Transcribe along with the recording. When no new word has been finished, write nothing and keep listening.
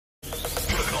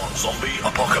Zombie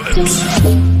Apocalypse.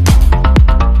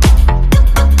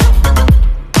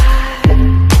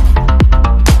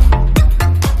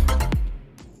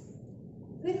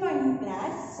 Good morning,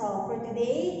 class. So for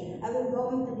today, I will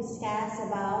going to discuss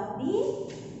about the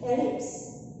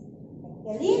ellipse.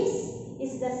 Ellipse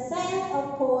is the set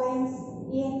of points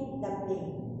in the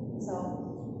plane.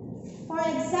 So, for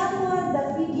example,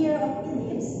 the figure of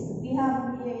ellipse we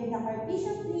have here in the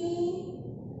Cartesian plane.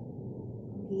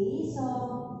 Okay,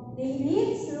 so the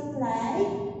ellipse look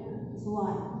like this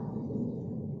one.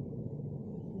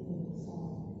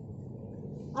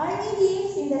 Our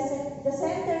ellipse in the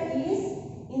center is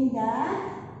in the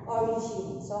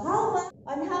origin. So how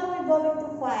we're going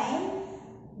to find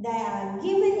the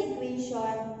given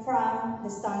equation from the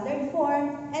standard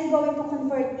form and going to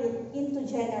convert it into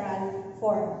general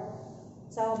form.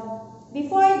 So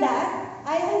before that,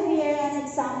 I have here an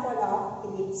example of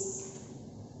ellipse.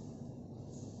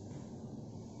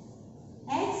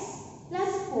 X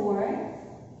plus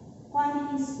 4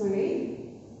 quantity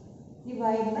squared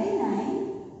divided by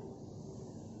 9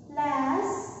 plus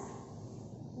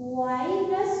y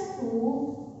plus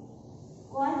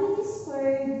 2 quantity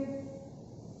squared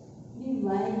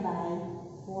divided by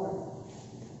 4.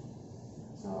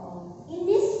 So, in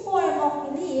this form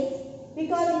of ellipse, we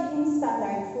call it in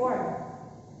standard form.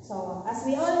 So, as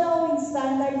we all know, in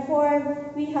standard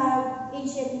form, we have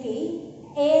h and k,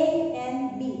 a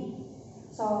and b.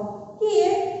 So,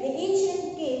 here, the h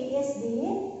and k is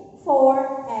the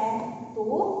 4 and 2,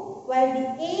 while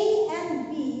the a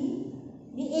and b,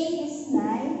 the a is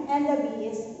 9 and the b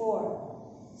is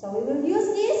 4. So, we will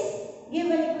use this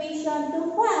given equation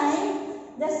to find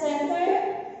the center,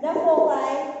 the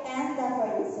foci, and the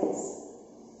vertices.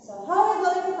 So, how are we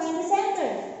going to find the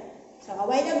center? So, a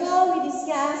while ago, we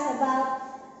discussed about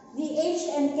the h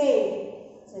and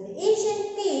k. So, the h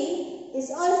and k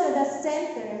is also the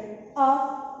center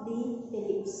of the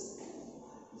ellipse.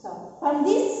 So, from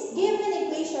this given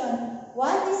equation,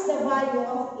 what is the value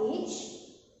of h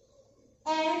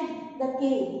and the k?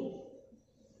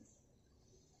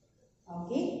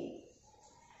 Okay?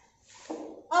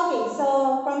 Okay,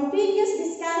 so from previous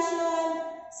discussion,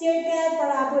 circle,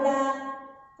 parabola,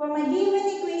 from a given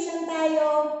equation tayo,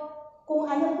 kung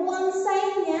ano po ang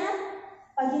sign niya,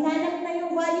 pag hinanap na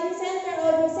yung value ng center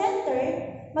or yung center,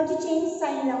 mag-change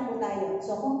sign lang po tayo.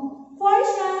 So, kung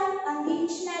 4 siya, ang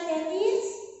h natin is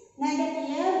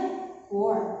negative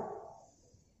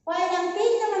 4. While ang k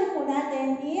naman po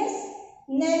natin is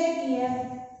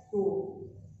negative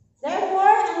 2.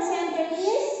 Therefore, ang center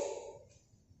is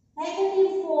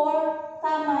negative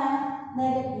 4,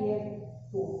 negative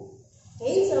 2.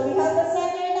 Okay, so we have the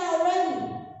center now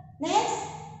already. Next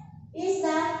is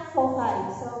the foci.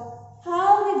 So, how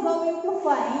are we going to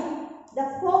find the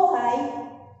foci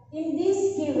in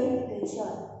this given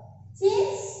equation?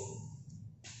 Since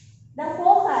the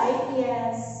foci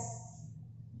is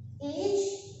h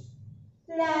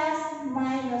plus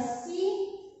minus c,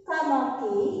 comma k,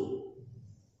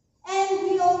 and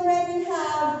we already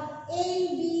have a,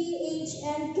 b, h,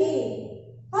 and k.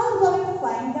 How are we going to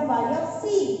find the value of c?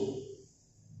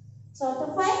 So, to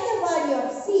find the value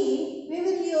of c, we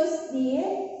will use the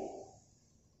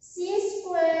c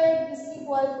squared is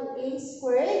equal to a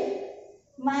squared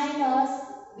minus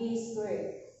b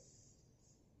squared.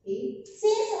 Okay.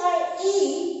 Since our a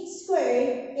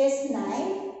squared is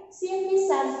 9, simply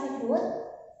substitute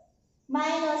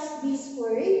minus b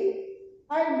squared.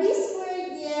 Our b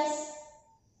squared is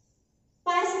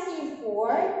positive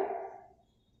 4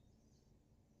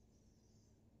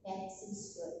 and c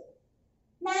squared.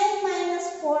 9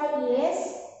 minus 4 is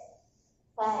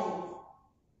 5.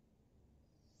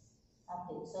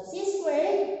 Okay, so c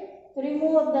squared, to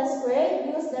remove the square,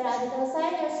 use the radical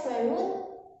sign or square root.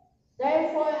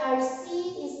 Therefore, our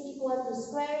c is equal to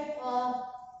square root of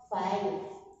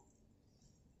 5.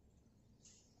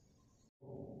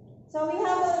 So, we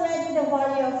have already the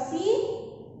value of c.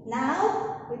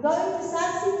 Now, we're going to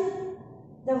substitute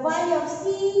the value of c,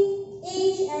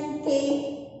 h, and k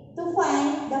to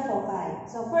find the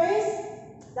foci. So, first,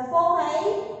 the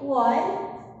foci 1,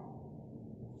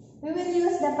 we will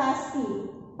use the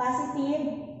positive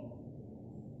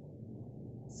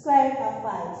square root of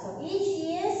 5. So, h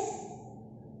is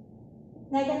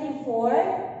negative 4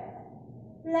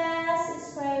 plus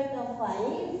square root of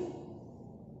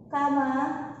 5,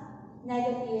 comma,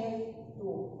 negative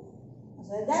 2.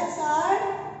 So, that's our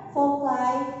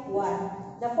foci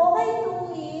 1. The foci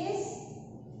 2 is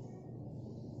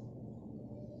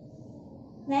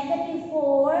negative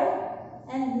 4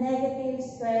 and negative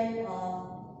square root of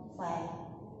 5.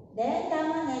 Then,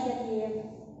 comma, negative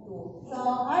 2. So,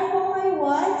 our foci 1,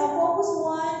 our focus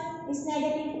 1 is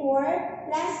negative 4 4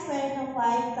 plus square root of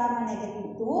 5 comma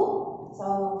negative 2. So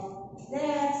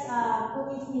let's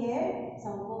put it here.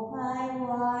 So foci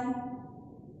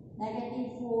 1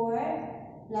 negative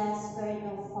 4 plus square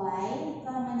root of 5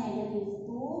 comma negative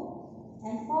 2.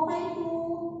 And foci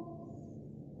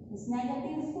 2 is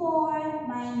negative 4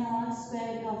 minus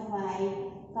square root of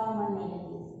 5 comma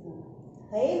negative 2.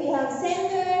 Okay, we have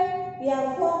center, we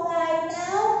have foci.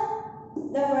 Now,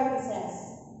 the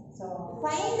vertices. So, to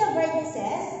find the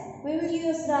vertices, we will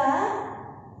use the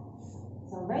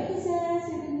vertices,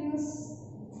 we will use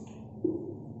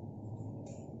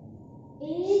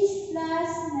h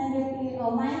plus negative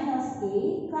or minus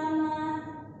a, comma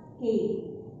k.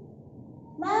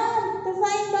 Ma'am, to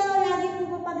find ba lagi po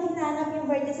ba pag hinanap yung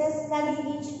vertices, lagi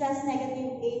h plus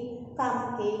negative a,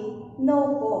 comma k?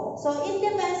 No po. So, it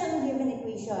depends on given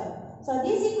equation. So,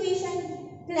 this equation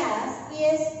class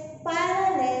is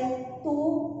parallel to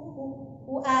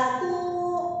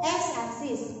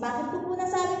x-axis. Bakit ko po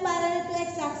nasabing parallel to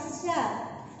x-axis siya?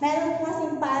 Meron po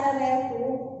kasing parallel to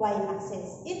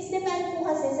y-axis. It's depend po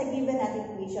kasi sa given natin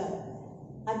equation.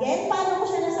 Again, paano ko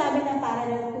siya nasabi ng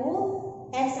parallel to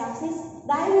x-axis?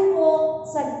 Dahil po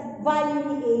sa value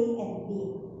ni a and b.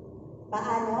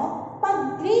 Paano?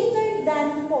 Pag greater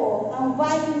than po ang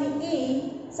value ni a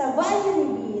sa value ni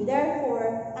b,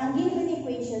 therefore, ang given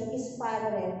equation is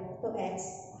parallel to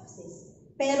x-axis.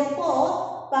 Pero po,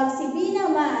 pag si b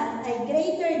naman ay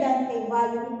greater than kay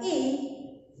value ni a,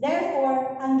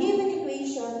 therefore, ang given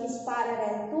equation is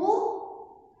parallel to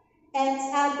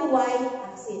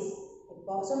y-axis.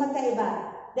 So,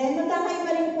 magkaiba. Then,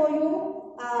 magkakaiba rin po yung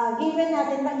given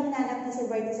natin pag hinanap na si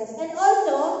vertices. And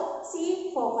also, si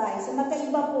foci. So,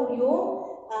 magkaiba po yung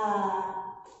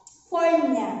form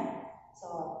niya.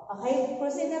 So, okay,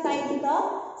 proceed na tayo dito.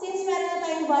 Since meron na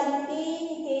tayong value ni a,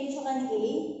 ni k, tsaka ni a,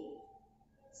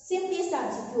 simply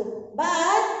substitute.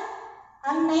 But,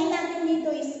 ang 9 natin dito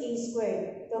is a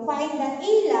squared. To find the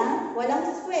a lang, walang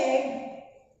squared.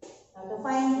 To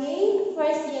find a,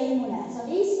 first a muna. So,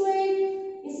 a squared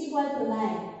is equal to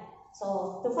 9.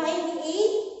 So, to find the a,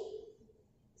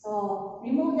 so,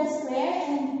 remove the square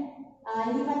and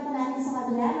lipat po natin sa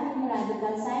kabila, maging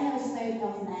radical sign of square root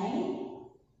of 9.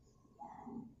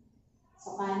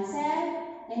 So, cancel.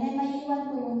 And then, maiiwan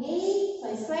po yung a.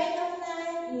 So, square root of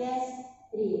 9 is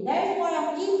 3. Therefore,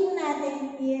 ang a po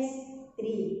natin is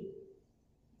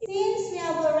 3. Since we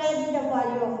have already the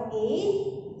value of a,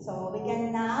 so we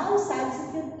can now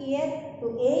substitute it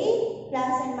to a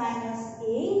plus and minus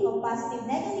a, or positive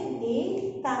negative a,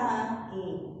 comma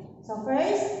a. So,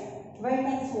 first,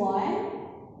 vertex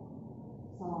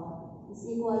 1. So, is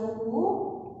equal to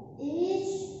h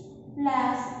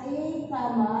plus a,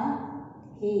 comma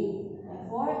k.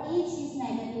 Therefore, h is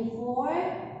negative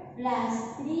 4 plus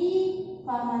 3,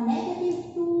 comma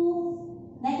negative 2.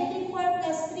 Negative 4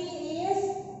 plus 3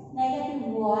 is negative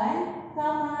 1,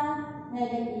 comma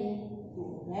negative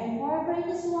 2. Therefore,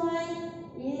 vertex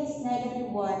 1 is negative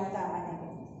 1, comma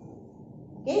negative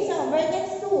 2. Okay, so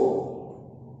vertex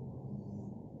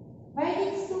 2.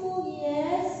 Vertex 2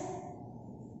 is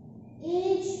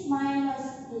h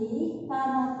minus a,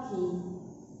 comma k.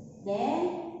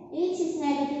 Then, h is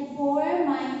negative 4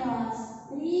 minus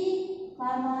 3,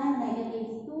 comma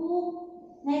negative 2.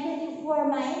 Negative 4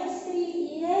 minus 3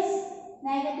 is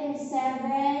negative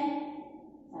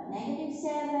 7. So, negative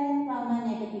 7, comma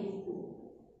negative 2.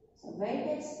 So,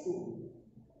 vertex 2.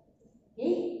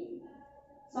 Okay?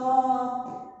 So,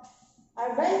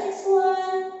 our vertex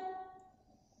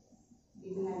 1,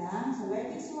 dito na lang. So,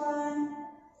 vertex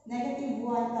 1, negative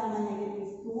 1, comma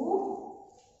negative 2.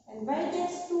 And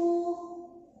vertex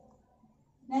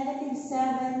 2, negative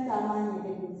 7, comma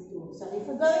negative 2. So, if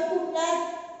we're going to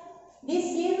plot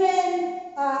this given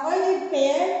ordered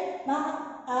pair,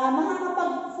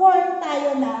 makakapag-form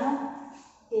tayo ng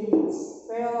ellipse.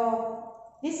 Pero,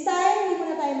 this time, hindi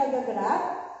muna tayo mag-graph.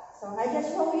 So, I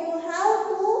just show you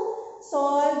how to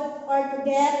solve or to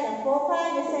get the foci,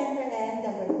 the center, and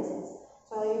the vertices.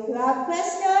 So, if you have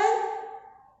question,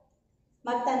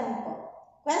 magtanong po.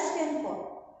 Question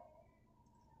po.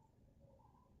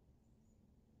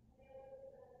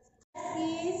 That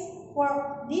is for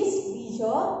this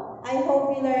video. I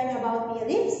hope you learned about the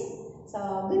ellipse.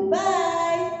 So,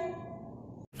 goodbye!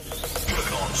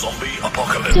 Zombie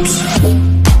apocalypse.